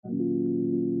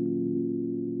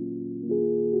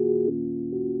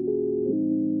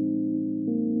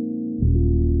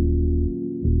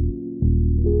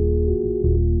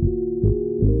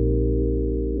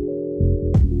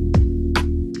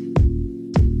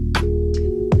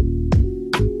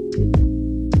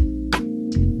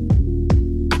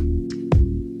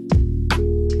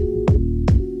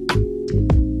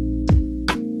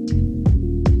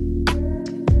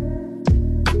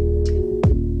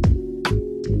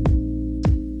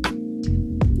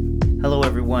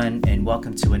everyone, and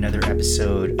welcome to another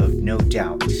episode of No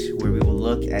Doubt, where we will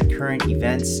look at current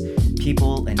events,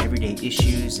 people, and everyday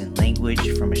issues and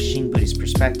language from a Shin Buddhist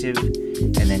perspective,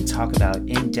 and then talk about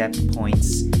in-depth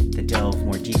points that delve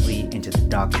more deeply into the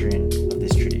doctrine of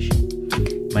this tradition.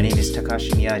 My name is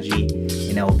Takashi Miyaji,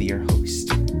 and I will be your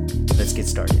host. Let's get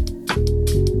started.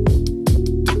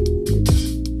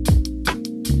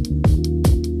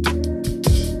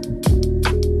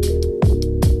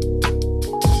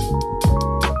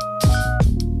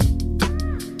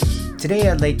 Today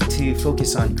I'd like to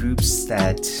focus on groups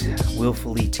that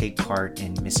willfully take part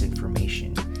in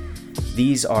misinformation.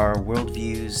 These are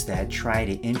worldviews that try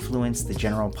to influence the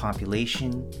general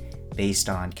population based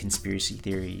on conspiracy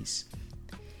theories.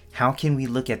 How can we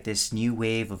look at this new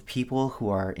wave of people who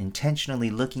are intentionally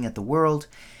looking at the world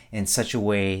in such a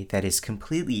way that is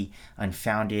completely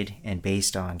unfounded and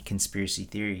based on conspiracy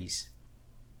theories?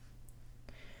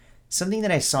 Something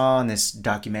that I saw in this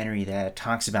documentary that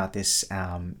talks about this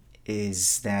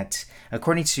is that,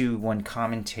 according to one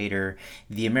commentator,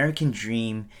 the American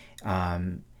dream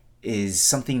is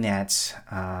something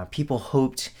that people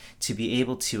hoped to be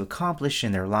able to accomplish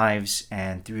in their lives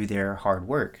and through their hard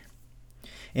work.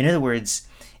 In other words,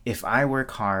 if I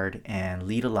work hard and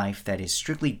lead a life that is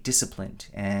strictly disciplined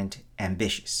and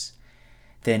ambitious,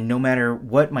 then no matter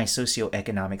what my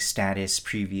socioeconomic status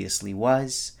previously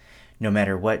was, no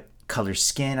matter what color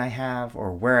skin I have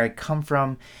or where I come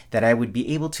from, that I would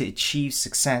be able to achieve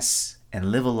success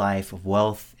and live a life of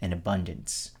wealth and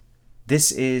abundance.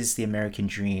 This is the American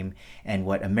dream and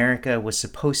what America was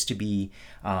supposed to be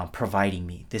providing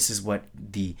me. This is what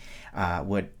the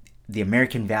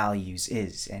American values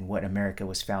is and what America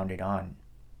was founded on.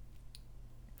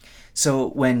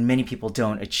 So when many people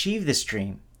don't achieve this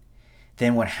dream,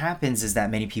 then what happens is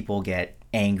that many people get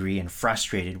angry and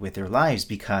frustrated with their lives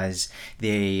because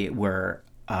they are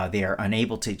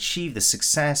unable to achieve the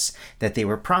success that they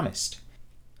were promised.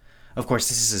 Of course,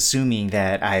 this is assuming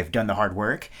that I've done the hard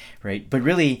work, right? But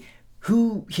really,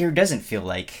 who here doesn't feel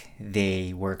like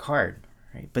they work hard,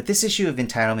 right? But this issue of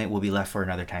entitlement will be left for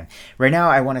another time. Right now,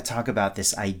 I want to talk about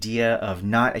this idea of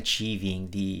not achieving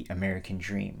the American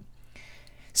dream.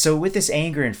 So with this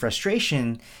anger and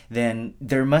frustration, then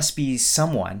there must be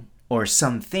someone or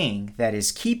something that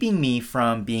is keeping me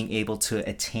from being able to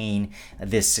attain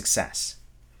this success.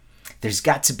 There's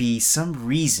got to be some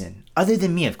reason, other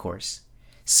than me, of course,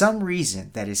 some reason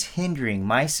that is hindering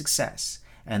my success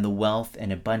and the wealth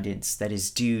and abundance that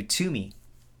is due to me.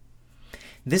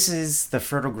 This is the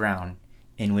fertile ground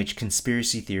in which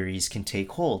conspiracy theories can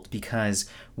take hold, because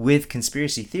with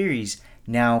conspiracy theories,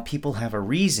 now people have a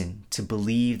reason to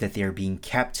believe that they are being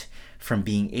kept from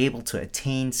being able to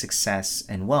attain success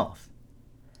and wealth.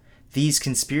 These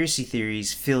conspiracy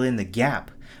theories fill in the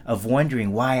gap of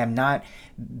wondering why I'm not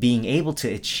being able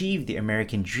to achieve the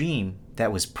American dream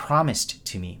that was promised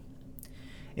to me.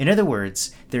 In other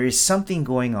words, there is something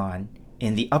going on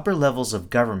in the upper levels of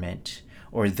government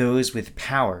or those with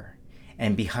power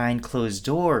and behind closed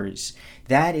doors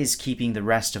that is keeping the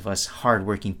rest of us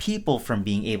hardworking people from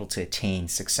being able to attain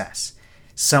success.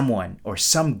 Someone or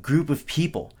some group of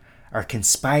people are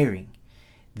conspiring.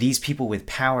 These people with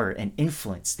power and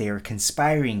influence, they are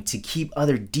conspiring to keep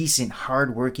other decent,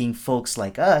 hardworking folks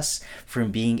like us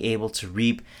from being able to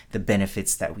reap the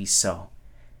benefits that we sow.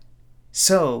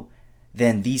 So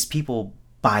then these people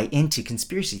buy into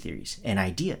conspiracy theories and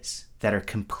ideas that are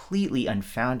completely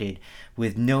unfounded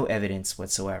with no evidence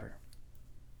whatsoever.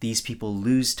 These people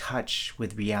lose touch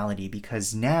with reality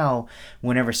because now,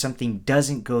 whenever something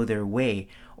doesn't go their way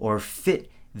or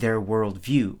fit their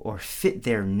worldview or fit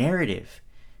their narrative,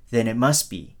 then it must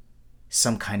be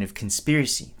some kind of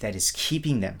conspiracy that is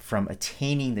keeping them from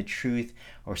attaining the truth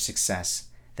or success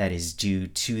that is due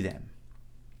to them.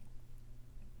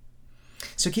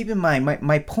 So keep in mind,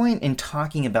 my point in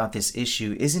talking about this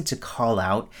issue isn't to call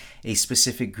out a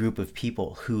specific group of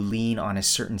people who lean on a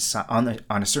certain on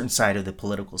a certain side of the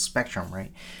political spectrum,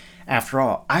 right? After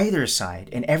all, either side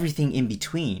and everything in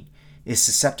between is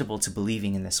susceptible to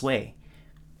believing in this way.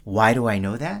 Why do I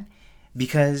know that?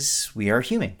 Because we are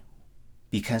human.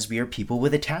 Because we are people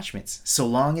with attachments. So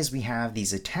long as we have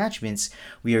these attachments,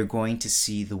 we are going to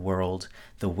see the world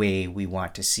the way we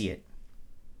want to see it.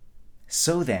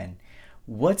 So then,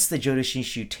 what's the Jodo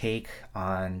Shinshu take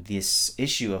on this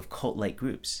issue of cult-like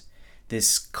groups?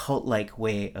 This cult-like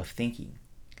way of thinking?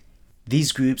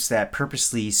 These groups that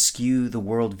purposely skew the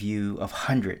worldview of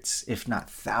hundreds, if not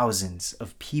thousands,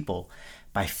 of people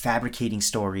by fabricating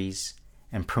stories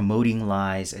and promoting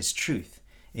lies as truth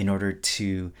in order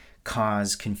to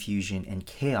cause confusion and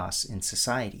chaos in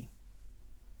society.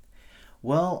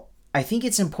 Well, I think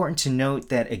it's important to note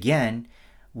that, again,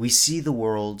 We see the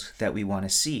world that we want to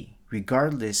see,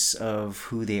 regardless of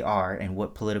who they are and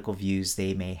what political views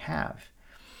they may have.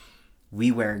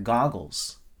 We wear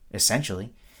goggles,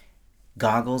 essentially,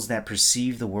 goggles that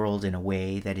perceive the world in a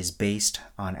way that is based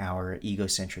on our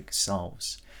egocentric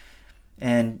selves.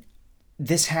 And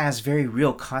this has very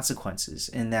real consequences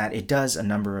in that it does a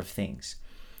number of things.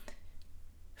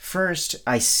 First,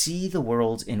 I see the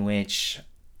world in which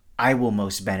I will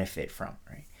most benefit from,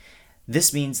 right?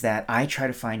 This means that I try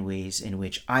to find ways in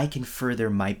which I can further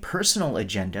my personal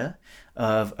agenda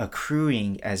of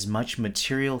accruing as much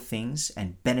material things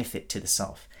and benefit to the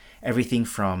self. Everything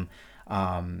from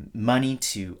money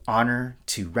to honor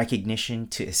to recognition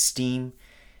to esteem.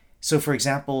 So, for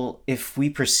example, if we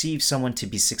perceive someone to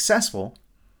be successful,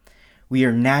 we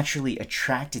are naturally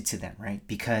attracted to them, right?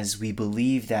 Because we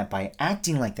believe that by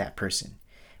acting like that person,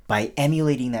 by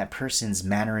emulating that person's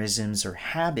mannerisms or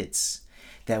habits,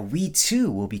 that we too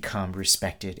will become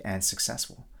respected and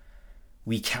successful.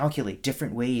 We calculate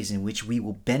different ways in which we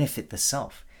will benefit the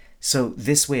self. So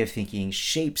this way of thinking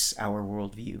shapes our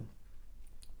worldview.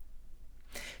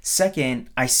 Second,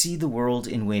 I see the world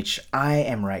in which I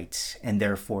am right and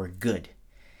therefore good.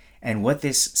 And what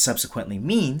this subsequently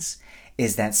means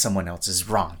is that someone else is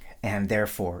wrong and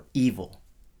therefore evil.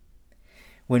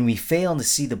 When we fail to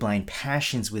see the blind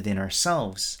passions within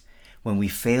ourselves, when we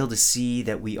fail to see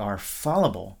that we are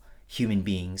fallible human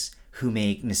beings who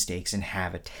make mistakes and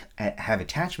have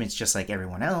attachments just like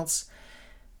everyone else,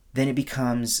 then it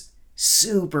becomes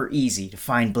super easy to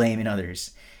find blame in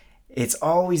others. It's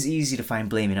always easy to find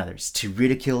blame in others, to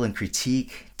ridicule and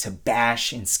critique, to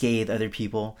bash and scathe other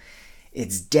people.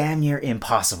 It's damn near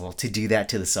impossible to do that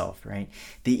to the self, right?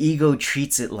 The ego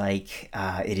treats it like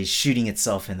it is shooting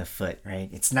itself in the foot, right?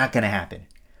 It's not going to happen,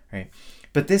 right?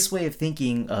 But this way of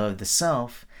thinking of the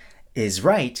self is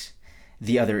right,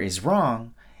 the other is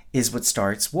wrong, is what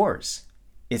starts wars.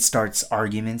 It starts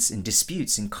arguments and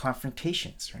disputes and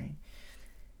confrontations, right?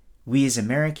 We as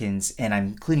Americans, and I'm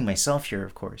including myself here,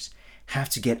 of course, have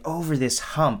to get over this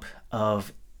hump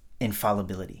of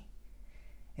infallibility.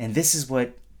 And this is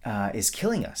what is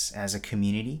killing us as a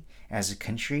community, as a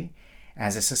country,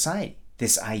 as a society.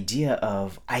 This idea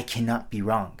of I cannot be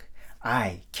wrong.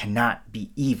 I cannot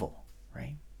be evil.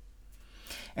 Right?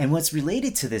 And what's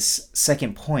related to this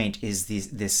second point is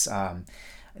this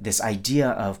idea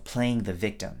of playing the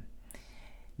victim.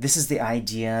 This is the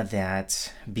idea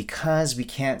that because we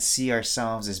can't see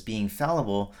ourselves as being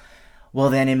fallible, well,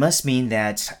 then it must mean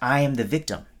that I am the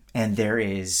victim and there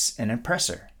is an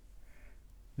oppressor.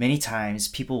 Many times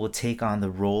people will take on the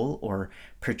role or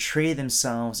portray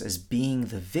themselves as being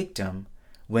the victim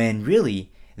when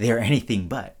really they are anything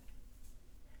but.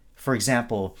 For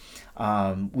example,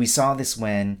 we saw this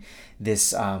when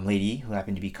this lady, who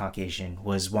happened to be Caucasian,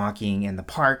 was walking in the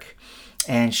park,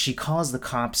 and she calls the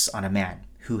cops on a man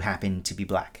who happened to be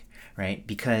black, right?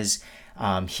 Because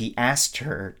he asked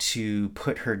her to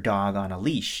put her dog on a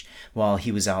leash while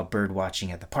he was out bird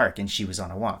watching at the park, and she was on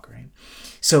a walk, right?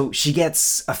 So she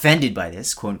gets offended by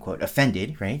this, quote unquote,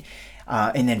 offended, right?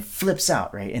 And then flips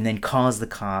out, right? And then calls the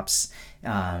cops,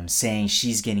 saying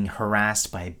she's getting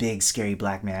harassed by a big, scary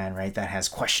black man, right? That has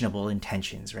questionable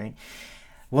intentions, right?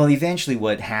 Well, eventually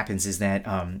what happens is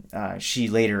that she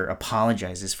later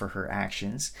apologizes for her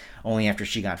actions, only after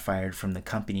she got fired from the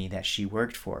company that she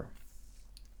worked for.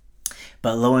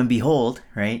 But lo and behold,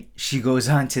 right, she goes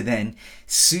on to then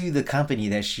sue the company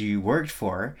that she worked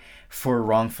for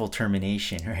wrongful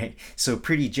termination, right? So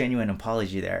pretty genuine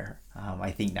apology there.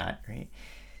 I think not, right?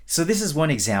 So this is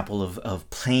one example of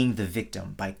playing the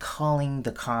victim by calling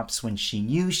the cops when she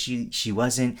knew she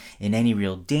wasn't in any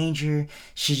real danger.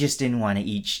 She just didn't want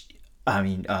to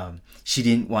she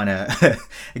didn't want to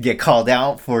get called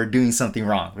out for doing something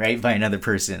wrong, right, by another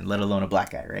person, let alone a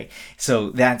black guy, right?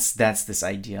 So that's this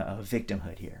idea of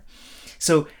victimhood here.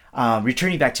 So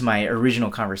returning back to my original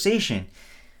conversation,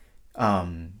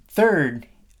 third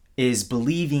is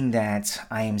believing that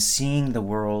I am seeing the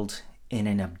world in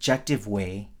an objective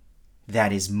way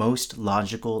that is most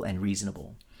logical and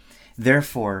reasonable.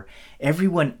 Therefore,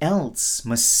 everyone else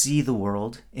must see the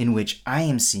world in which I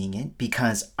am seeing it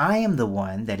because I am the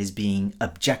one that is being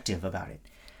objective about it.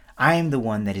 I am the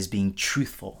one that is being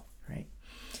truthful, right?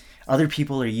 Other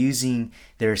people are using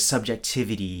their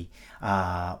subjectivity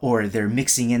or they're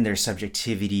mixing in their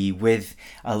subjectivity with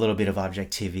a little bit of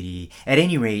objectivity. At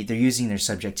any rate, they're using their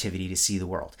subjectivity to see the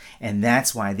world. And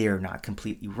that's why they are not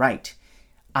completely right.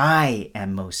 I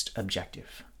am most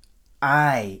objective.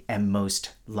 I am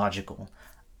most logical.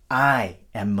 I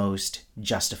am most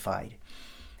justified.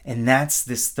 And that's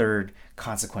this third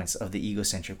consequence of the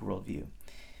egocentric worldview.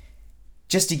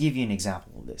 Just to give you an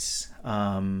example of this,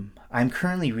 I'm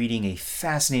currently reading a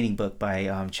fascinating book by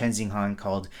Chen Xinghan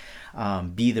called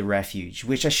Be the Refuge,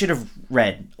 which I should have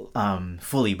read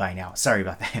fully by now. Sorry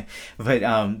about that,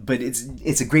 but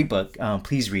it's a great book.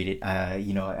 Please read it.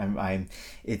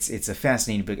 It's a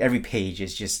fascinating book. Every page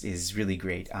is really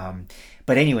great.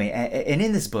 But anyway, and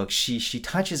in this book, she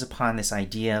touches upon this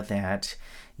idea that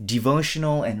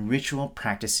devotional and ritual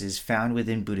practices found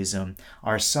within Buddhism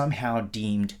are somehow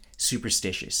deemed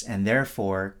superstitious and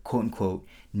therefore, quote unquote,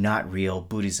 not real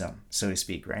Buddhism, so to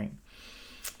speak, right?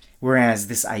 Whereas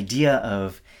this idea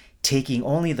of taking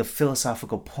only the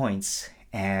philosophical points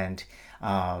and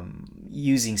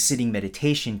using sitting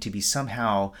meditation to be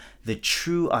somehow the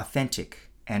true, authentic,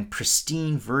 and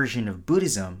pristine version of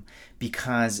Buddhism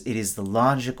because it is the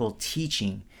logical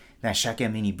teaching that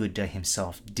Shakyamuni Buddha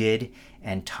himself did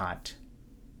and taught.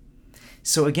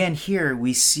 So again, here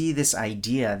we see this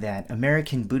idea that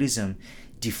American Buddhism,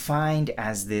 defined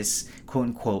as this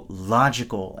quote-unquote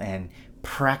logical and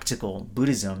practical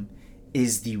Buddhism,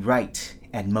 is the right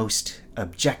and most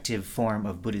objective form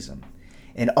of Buddhism.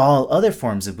 And all other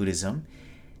forms of Buddhism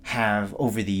have,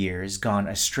 over the years, gone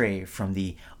astray from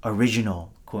the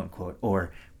original quote-unquote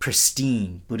or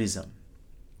pristine Buddhism.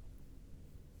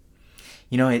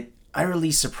 It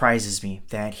utterly surprises me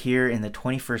that here in the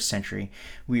 21st century,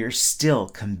 we are still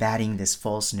combating this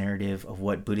false narrative of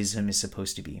what Buddhism is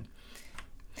supposed to be.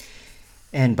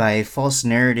 And by false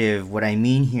narrative, what I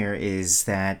mean here is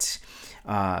that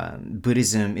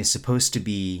Buddhism is supposed to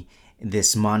be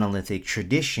this monolithic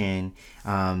tradition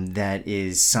that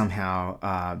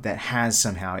has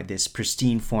somehow this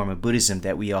pristine form of Buddhism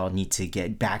that we all need to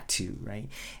get back to, right?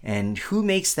 And who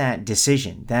makes that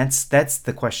decision? That's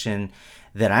the question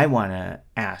that I want to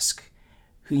ask.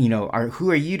 Who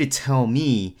are you to tell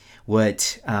me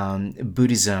what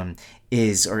Buddhism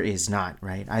is or is not,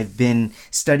 right? I've been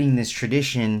studying this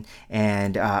tradition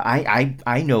and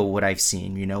I know what I've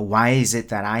seen. Why is it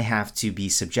that I have to be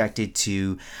subjected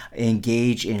to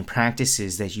engage in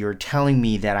practices that you're telling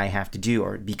me that I have to do,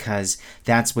 or because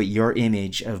that's what your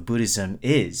image of Buddhism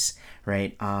is,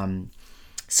 right?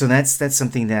 So that's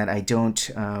something that I don't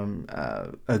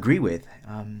agree with.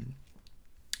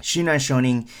 Shinran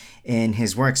Shonin, in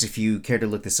his works, if you care to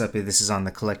look this up, this is on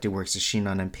the collected works of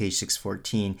Shinran on page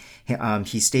 614,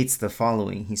 he states the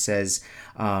following. He says,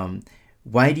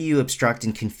 why do you obstruct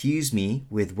and confuse me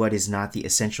with what is not the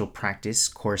essential practice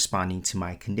corresponding to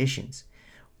my conditions?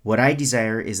 What I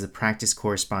desire is the practice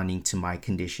corresponding to my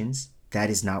conditions. That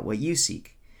is not what you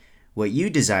seek. What you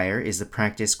desire is the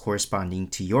practice corresponding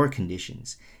to your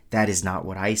conditions. That is not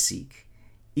what I seek.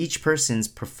 Each person's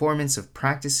performance of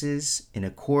practices in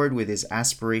accord with his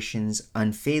aspirations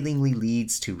unfailingly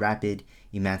leads to rapid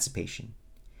emancipation.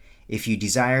 If you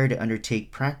desire to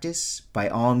undertake practice, by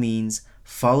all means,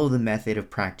 follow the method of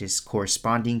practice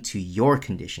corresponding to your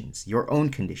conditions, your own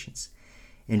conditions.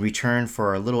 In return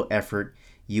for a little effort,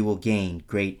 you will gain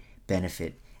great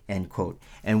benefit, end quote.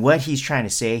 And what he's trying to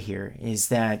say here is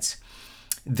that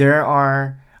there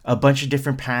are a bunch of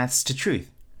different paths to truth.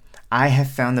 I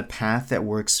have found the path that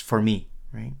works for me,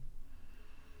 right?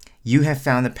 You have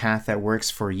found the path that works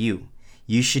for you.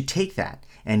 You should take that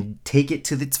and take it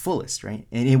to its fullest, right?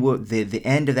 And it will the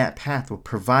end of that path will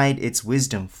provide its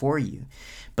wisdom for you.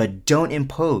 But don't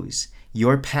impose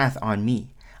your path on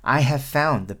me. I have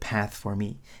found the path for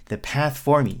me. The path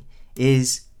for me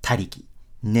is tariki,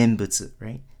 nembutsu,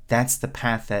 right? That's the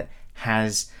path that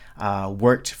has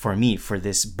worked for me, for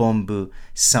this Bonbu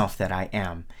self that I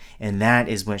am. And that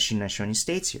is what Shinran Shonin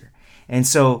states here. And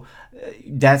so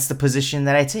that's the position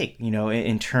that I take,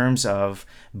 in terms of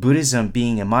Buddhism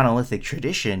being a monolithic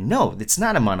tradition. No, it's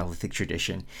not a monolithic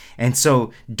tradition. And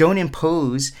so don't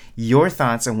impose your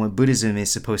thoughts on what Buddhism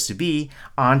is supposed to be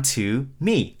onto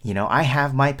me. I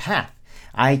have my path.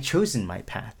 I've chosen my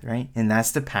path, right? And that's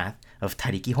the path of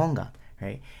Tariki Honga.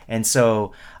 Right, and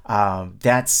so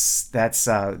that's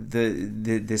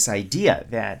this idea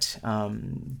that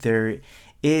there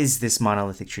is this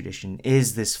monolithic tradition,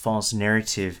 is this false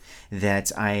narrative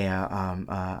that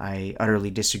I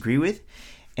utterly disagree with,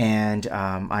 and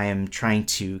I am trying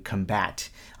to combat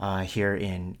here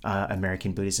in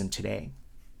American Buddhism today.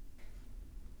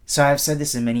 So I've said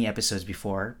this in many episodes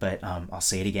before, but I'll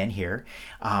say it again here.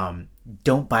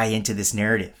 Don't buy into this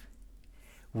narrative.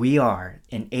 We are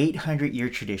an 800-year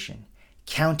tradition,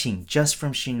 counting just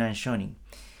from Shinran Shonin,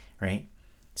 right?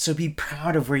 So be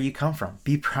proud of where you come from.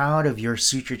 Be proud of your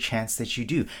sutra chants that you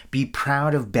do. Be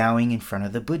proud of bowing in front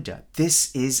of the Buddha.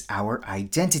 This is our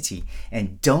identity,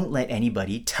 and don't let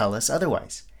anybody tell us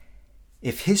otherwise.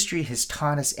 If history has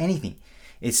taught us anything,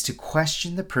 It's to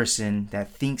question the person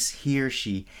that thinks he or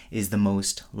she is the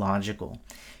most logical.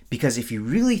 Because if you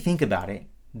really think about it,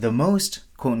 the most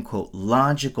quote unquote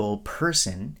logical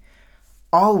person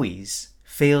always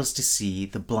fails to see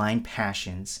the blind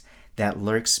passions that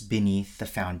lurks beneath the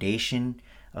foundation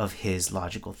of his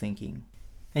logical thinking.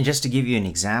 And just to give you an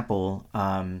example,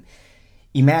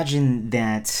 imagine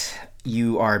that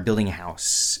you are building a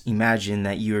house. Imagine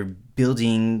that you're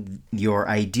building your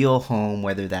ideal home,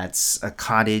 whether that's a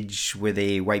cottage with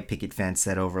a white picket fence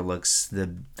that overlooks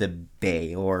the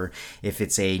bay, or if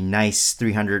it's a nice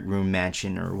 300-room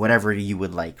mansion or whatever you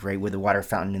would like, right, with a water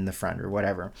fountain in the front or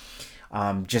whatever.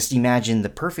 Just imagine the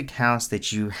perfect house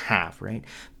that you have, right,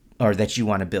 or that you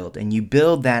want to build. And you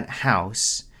build that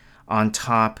house on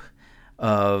top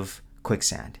of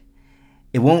quicksand.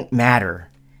 It won't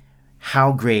matter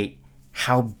how great,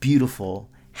 how beautiful,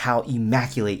 how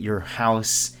immaculate your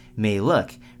house may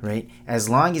look, right? As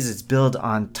long as it's built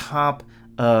on top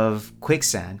of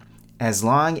quicksand, as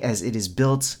long as it is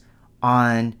built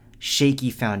on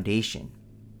shaky foundation,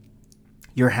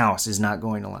 your house is not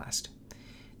going to last.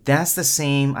 That's the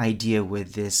same idea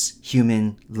with this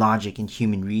human logic and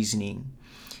human reasoning.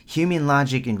 Human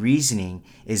logic and reasoning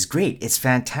is great. It's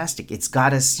fantastic. It's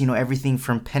got us, everything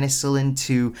from penicillin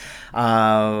to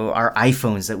our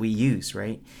iPhones that we use,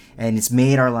 right? And it's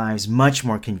made our lives much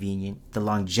more convenient. The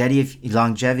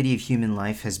longevity of human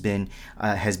life has been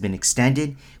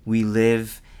extended. We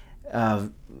live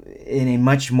in a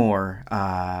much more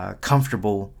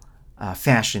comfortable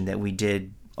fashion that we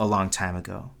did a long time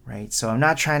ago, right? So I'm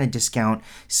not trying to discount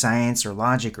science or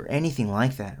logic or anything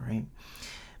like that, right?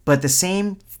 But the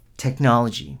same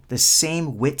technology, the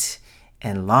same wit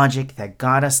and logic that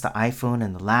got us the iPhone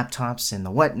and the laptops and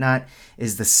the whatnot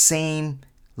is the same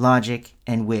logic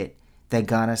and wit that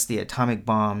got us the atomic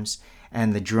bombs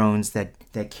and the drones that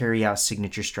carry out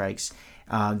signature strikes,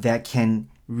 that can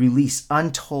release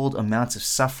untold amounts of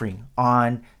suffering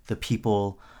on the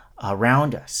people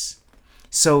around us.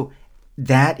 So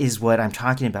that is what I'm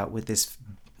talking about with this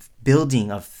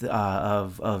building of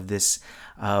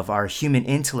our human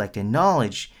intellect and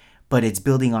knowledge, but it's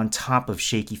building on top of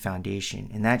shaky foundation.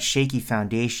 And that shaky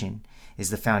foundation is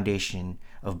the foundation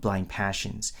of blind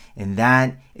passions. And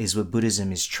that is what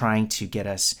Buddhism is trying to get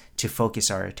us to focus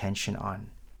our attention on.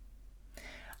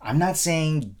 I'm not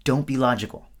saying don't be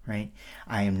logical, right?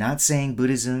 I am not saying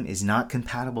Buddhism is not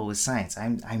compatible with science.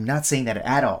 I'm not saying that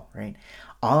at all, right?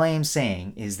 All I am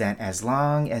saying is that as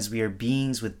long as we are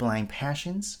beings with blind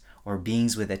passions or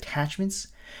beings with attachments,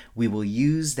 we will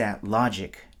use that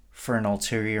logic for an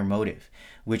ulterior motive,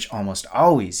 which almost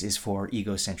always is for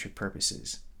egocentric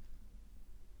purposes.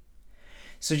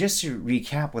 So just to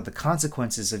recap what the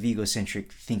consequences of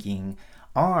egocentric thinking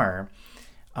are,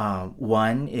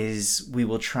 one is we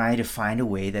will try to find a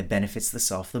way that benefits the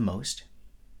self the most.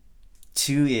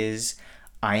 Two is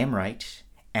I am right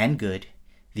and good,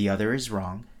 the other is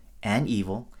wrong and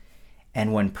evil.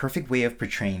 And one perfect way of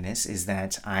portraying this is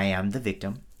that I am the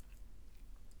victim.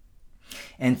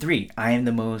 And three, I am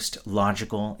the most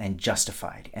logical and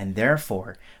justified. And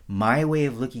therefore, my way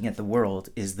of looking at the world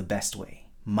is the best way.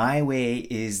 My way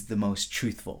is the most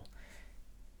truthful.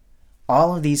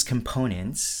 All of these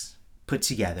components put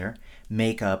together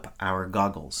make up our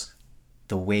goggles,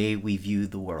 the way we view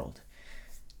the world.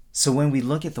 So when we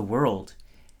look at the world,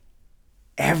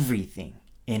 everything,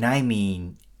 and I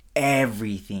mean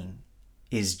everything,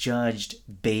 is judged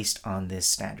based on this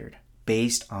standard,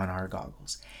 based on our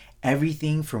goggles.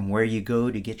 Everything from where you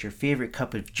go to get your favorite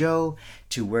cup of joe,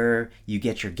 to where you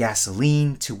get your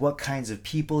gasoline, to what kinds of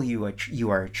people you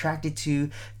are attracted to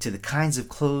the kinds of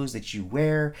clothes that you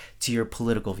wear, to your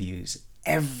political views.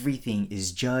 Everything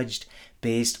is judged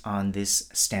based on this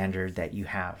standard that you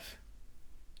have.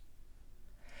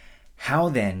 How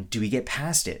then do we get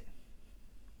past it?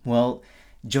 Well,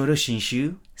 Jodo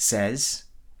Shinshu says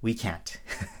we can't.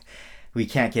 We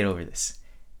can't get over this.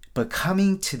 But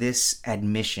coming to this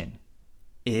admission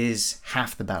is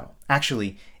half the battle.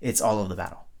 Actually, it's all of the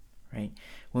battle, right?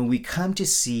 When we come to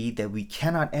see that we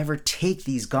cannot ever take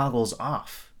these goggles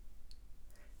off,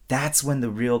 that's when the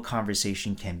real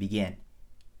conversation can begin.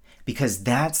 Because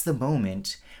that's the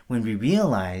moment when we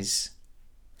realize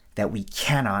that we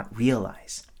cannot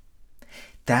realize.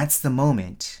 That's the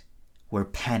moment where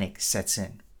panic sets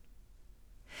in.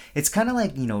 It's kind of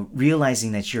like,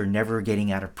 realizing that you're never getting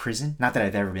out of prison. Not that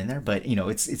I've ever been there, but,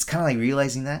 it's kind of like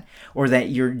realizing that. Or that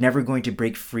you're never going to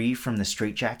break free from the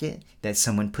straitjacket that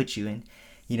someone put you in.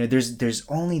 There's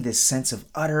only this sense of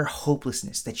utter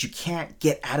hopelessness that you can't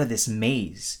get out of this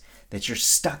maze, that you're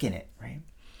stuck in it, right?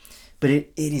 But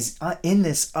it is in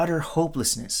this utter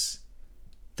hopelessness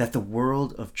that the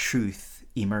world of truth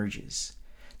emerges.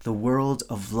 The world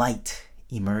of light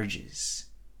emerges.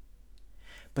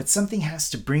 But something has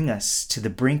to bring us to the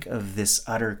brink of this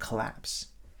utter collapse.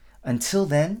 Until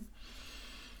then,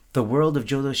 the world of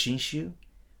Jodo Shinshu,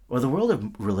 or the world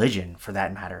of religion for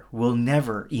that matter, will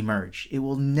never emerge. It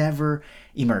will never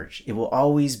emerge. It will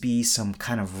always be some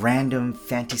kind of random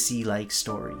fantasy-like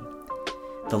story.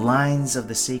 The lines of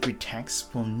the sacred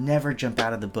text will never jump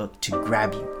out of the book to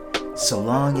grab you, so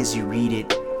long as you read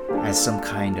it as some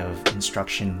kind of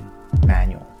instruction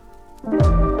manual.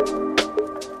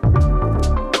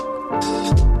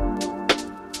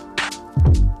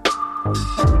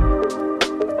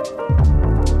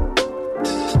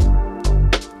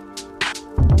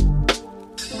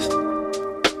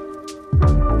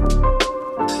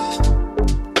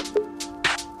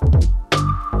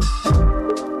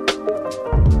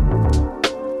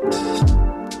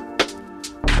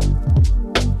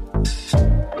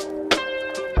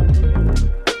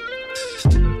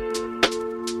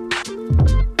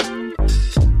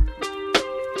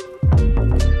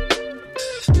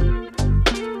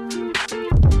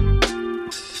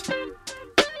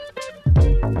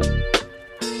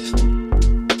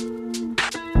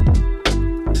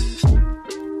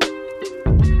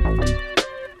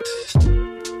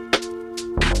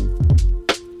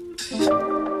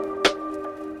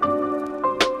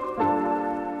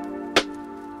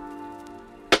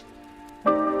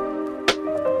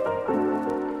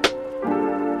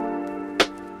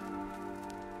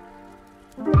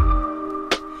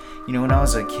 You know, when I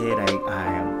was a kid,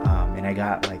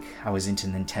 I was into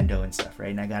Nintendo and stuff, right?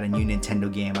 And I got a new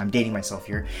Nintendo game. I'm dating myself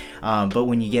here. But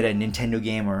when you get a Nintendo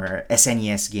game or a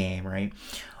SNES game, right?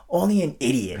 Only an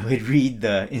idiot would read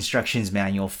the instructions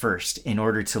manual first in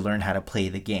order to learn how to play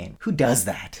the game. Who does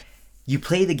that? You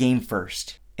play the game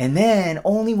first. And then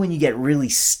only when you get really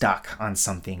stuck on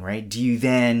something, right, do you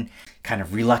then kind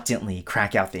of reluctantly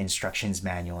crack out the instructions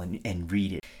manual and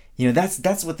read it. You know,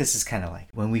 that's what this is kind of like.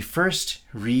 When we first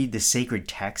read the sacred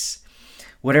texts,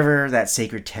 whatever that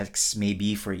sacred text may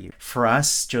be for you. For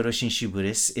us, Jodo Shinshu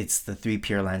Buddhists, it's the 3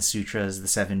 Pure Land Sutras, the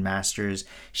 7 Masters,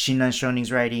 Shinran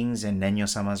Shonin's writings, and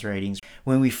Nenyo-sama's writings.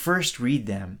 When we first read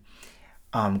them,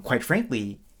 quite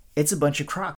frankly, it's a bunch of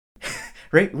crock.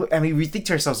 Right? I mean, we think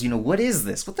to ourselves, you know, what is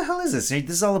this? What the hell is this? Right?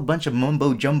 This is all a bunch of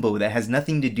mumbo jumbo that has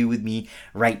nothing to do with me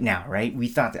right now, right?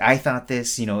 I thought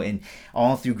this, you know, and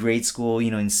all through grade school,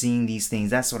 you know, and seeing these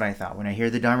things, that's what I thought. When I hear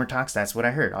the Dharma talks, that's what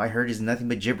I heard. All I heard is nothing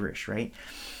but gibberish, right?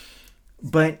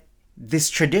 But this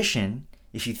tradition,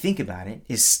 if you think about it,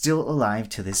 is still alive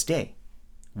to this day.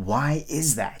 Why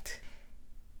is that?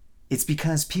 It's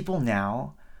because people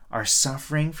now are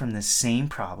suffering from the same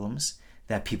problems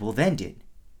that people then did.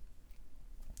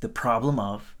 The problem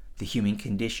of the human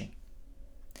condition.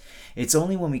 It's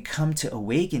only when we come to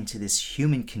awaken to this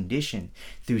human condition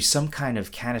through some kind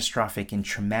of catastrophic and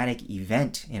traumatic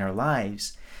event in our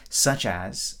lives, such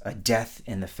as a death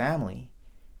in the family,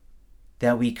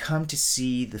 that we come to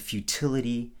see the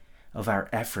futility of our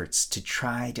efforts to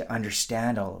try to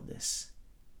understand all of this.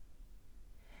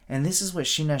 And this is what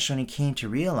Shinran Shonin came to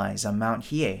realize on Mount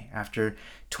Hiei after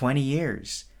 20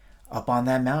 years up on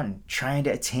that mountain, trying to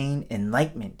attain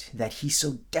enlightenment that he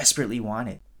so desperately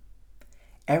wanted.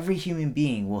 Every human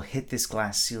being will hit this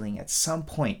glass ceiling at some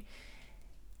point.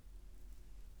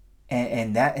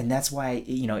 And that's why,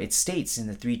 you know, it states in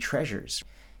the 3 treasures,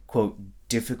 quote,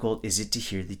 difficult is it to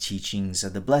hear the teachings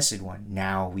of the Blessed One.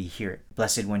 Now we hear it.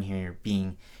 Blessed One here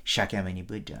being Shakyamuni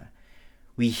Buddha.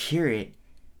 We hear it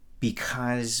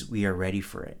because we are ready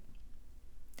for it.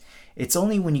 It's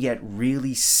only when you get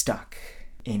really stuck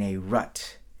in a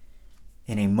rut,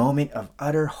 in a moment of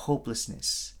utter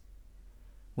hopelessness,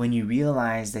 when you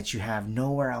realize that you have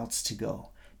nowhere else to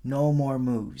go, no more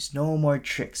moves, no more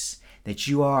tricks, that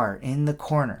you are in the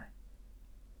corner,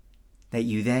 that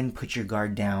you then put your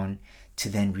guard down to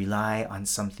then rely on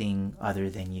something other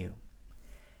than you.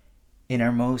 In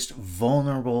our most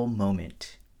vulnerable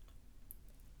moment,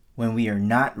 when we are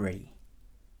not ready,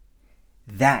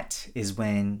 that is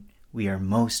when we are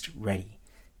most ready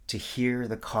to hear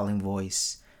the calling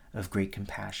voice of great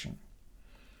compassion.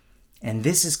 And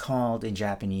this is called in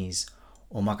Japanese,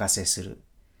 omakase suru,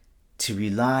 to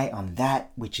rely on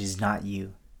that which is not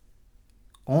you.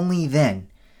 Only then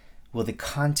will the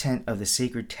content of the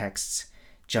sacred texts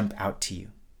jump out to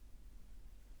you.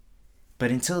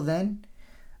 But until then,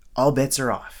 all bets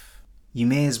are off. You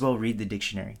may as well read the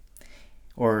dictionary.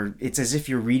 Or it's as if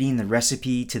you're reading the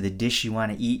recipe to the dish you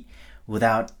want to eat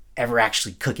without ever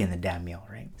actually cooking the damn meal,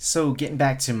 right? So getting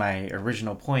back to my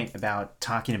original point about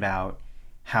talking about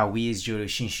how we as Jodo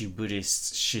Shinshu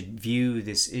Buddhists should view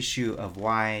this issue of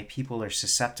why people are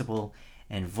susceptible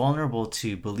and vulnerable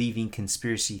to believing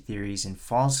conspiracy theories and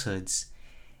falsehoods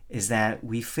is that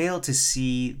we fail to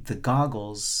see the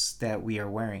goggles that we are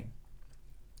wearing,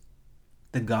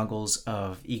 the goggles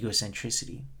of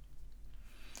egocentricity.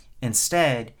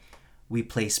 Instead, we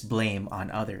place blame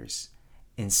on others.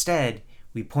 Instead,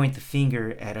 we point the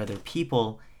finger at other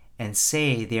people and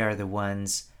say they are the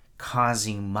ones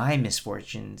causing my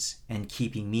misfortunes and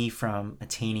keeping me from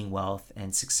attaining wealth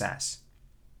and success.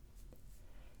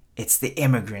 It's the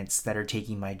immigrants that are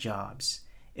taking my jobs.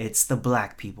 It's the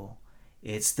black people.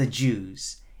 It's the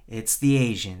Jews. It's the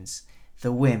Asians,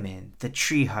 the women, the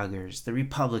tree huggers, the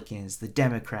Republicans, the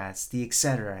Democrats, the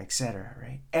etc.,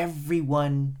 right?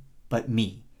 Everyone but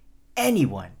me.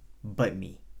 Anyone but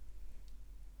me.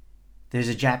 There's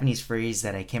a Japanese phrase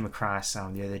that I came across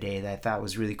the other day that I thought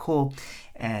was really cool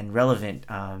and relevant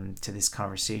to this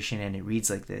conversation, and it reads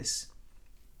like this.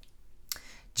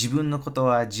 自分のこと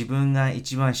は自分が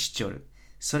一番知っちょる。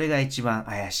それが一番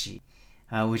怪しい。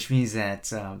Which means that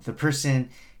the person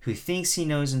who thinks he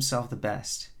knows himself the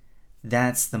best,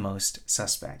 that's the most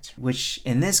suspect. Which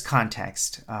in this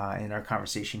context, in our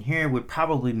conversation here, would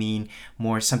probably mean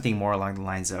something more along the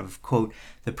lines of, quote,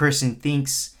 the person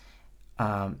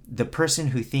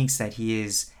who thinks that he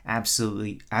is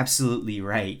absolutely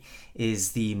right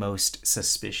is the most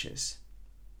suspicious.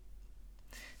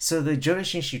 So the Jodo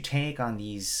Shinshu take on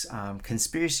these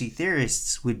conspiracy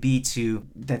theorists would be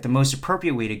that the most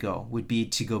appropriate way to go would be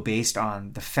to go based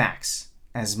on the facts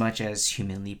as much as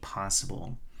humanly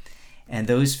possible. And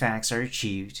those facts are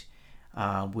achieved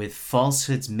with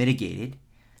falsehoods mitigated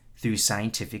through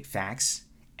scientific facts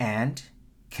and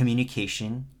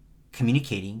communicating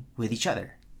with each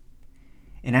other.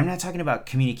 And I'm not talking about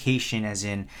communication as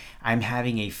in I'm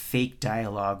having a fake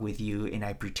dialogue with you and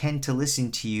I pretend to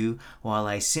listen to you while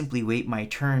I simply wait my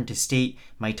turn to state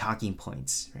my talking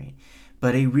points, right?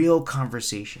 But a real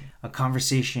conversation, a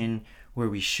conversation where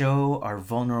we show our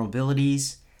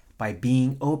vulnerabilities by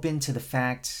being open to the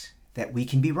fact that we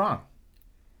can be wrong,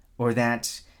 or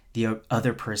that the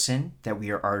other person that we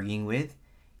are arguing with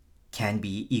can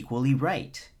be equally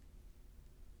right.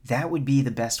 That would be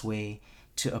the best way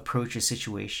to approach a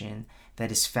situation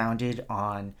that is founded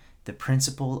on the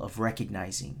principle of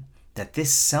recognizing that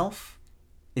this self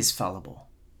is fallible.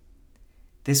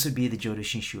 This would be the Jodo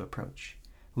Shinshu approach,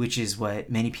 which is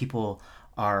what many people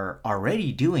are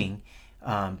already doing,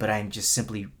 but I'm just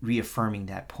simply reaffirming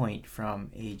that point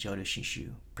from a Jodo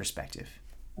Shinshu perspective.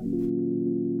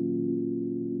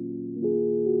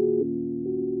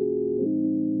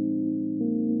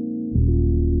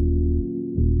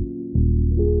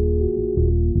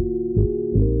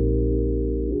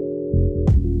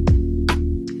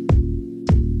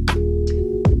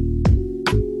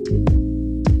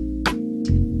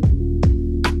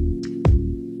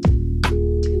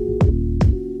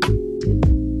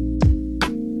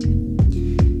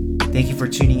 Thank you for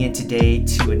tuning in today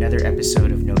to another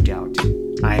episode of No Doubt.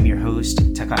 I am your host,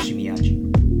 Takashi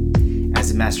Miyaji.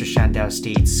 As the Master Shandao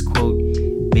states, quote,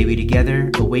 "May we together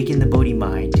awaken the Bodhi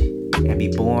mind and be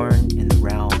born in the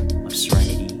realm of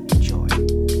serenity and joy."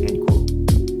 End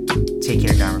quote. Take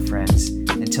care, Dharma friends.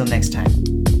 Until next time,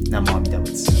 Namo Amida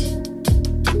Butsu.